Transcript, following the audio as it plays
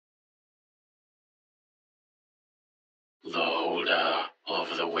holder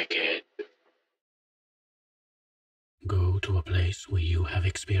of the wicked. Go to a place where you have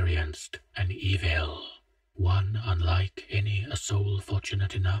experienced an evil, one unlike any a soul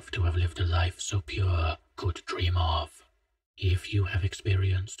fortunate enough to have lived a life so pure could dream of. If you have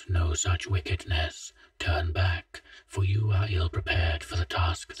experienced no such wickedness, turn back, for you are ill prepared for the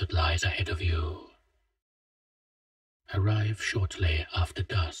task that lies ahead of you. Arrive shortly after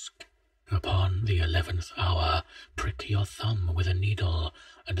dusk. Upon the 11th hour, prick your thumb with a needle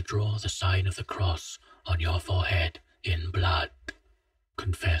and draw the sign of the cross on your forehead in blood.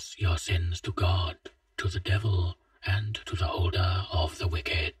 Confess your sins to God, to the devil, and to the holder of the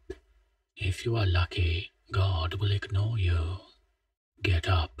wicked. If you are lucky, God will ignore you. Get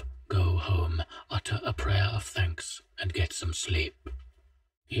up, go home, utter a prayer of thanks, and get some sleep.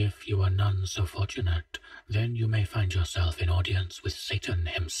 If you are none so fortunate, then you may find yourself in audience with Satan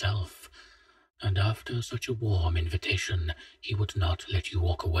himself, and after such a warm invitation, he would not let you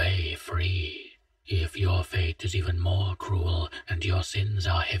walk away free. If your fate is even more cruel and your sins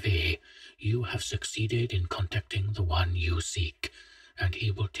are heavy, you have succeeded in contacting the one you seek, and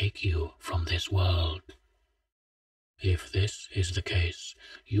he will take you from this world. If this is the case,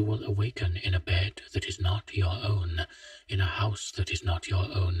 you will awaken in a bed that is not your own, in a house that is not your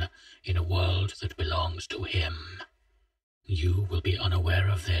own, in a world that belongs to him. You will be unaware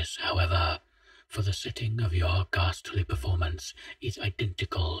of this, however, for the setting of your ghastly performance is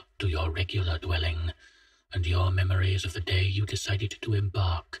identical to your regular dwelling, and your memories of the day you decided to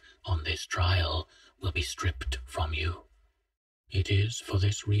embark on this trial will be stripped from you. It is for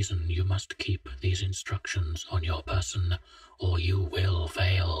this reason you must keep these instructions on your person, or you will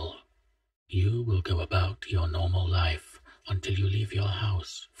fail. You will go about your normal life until you leave your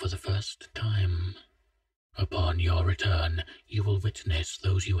house for the first time. Upon your return, you will witness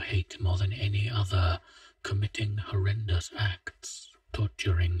those you hate more than any other committing horrendous acts,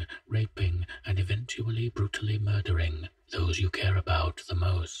 torturing, raping, and eventually brutally murdering those you care about the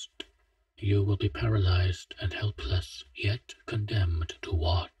most. You will be paralyzed and helpless, yet condemned to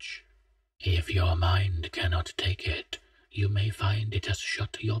watch. If your mind cannot take it, you may find it has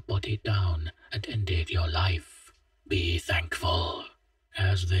shut your body down and ended your life. Be thankful.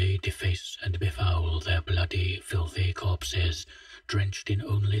 As they deface and befoul their bloody, filthy corpses, drenched in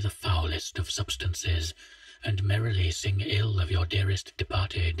only the foulest of substances, and merrily sing ill of your dearest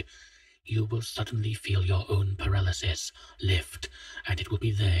departed, you will suddenly feel your own paralysis lift, and it will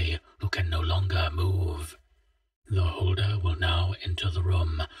be they who can no longer move. The holder will now enter the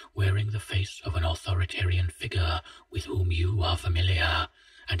room, wearing the face of an authoritarian figure with whom you are familiar,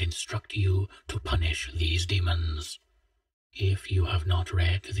 and instruct you to punish these demons. If you have not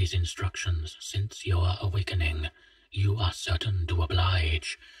read these instructions since your awakening, you are certain to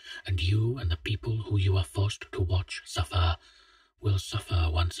oblige, and you and the people who you are forced to watch suffer will suffer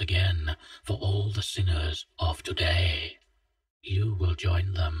once again for all the sinners of today. You will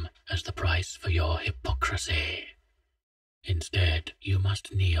join them as the price for your hypocrisy. Instead, you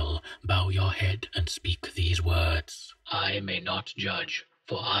must kneel, bow your head, and speak these words. I may not judge,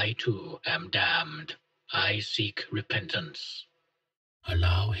 for I too am damned. I seek repentance.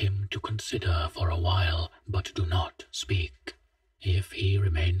 Allow him to consider for a while, but do not speak. If he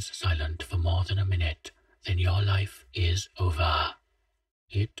remains silent for more than a minute, then your life is over.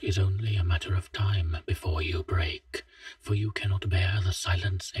 It is only a matter of time before you break, for you cannot bear the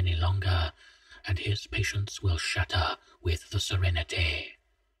silence any longer, and his patience will shatter with the serenity.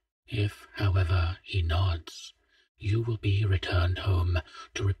 If, however, he nods, you will be returned home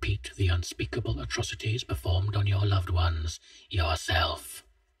to repeat the unspeakable atrocities performed on your loved ones yourself.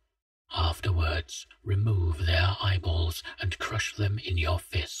 Afterwards, remove their eyeballs and crush them in your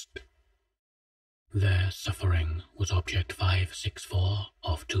fist. Their suffering was Object 564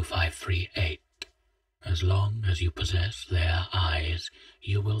 of 2538. As long as you possess their eyes,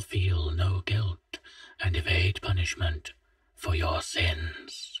 you will feel no guilt and evade punishment for your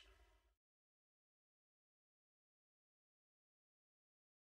sins.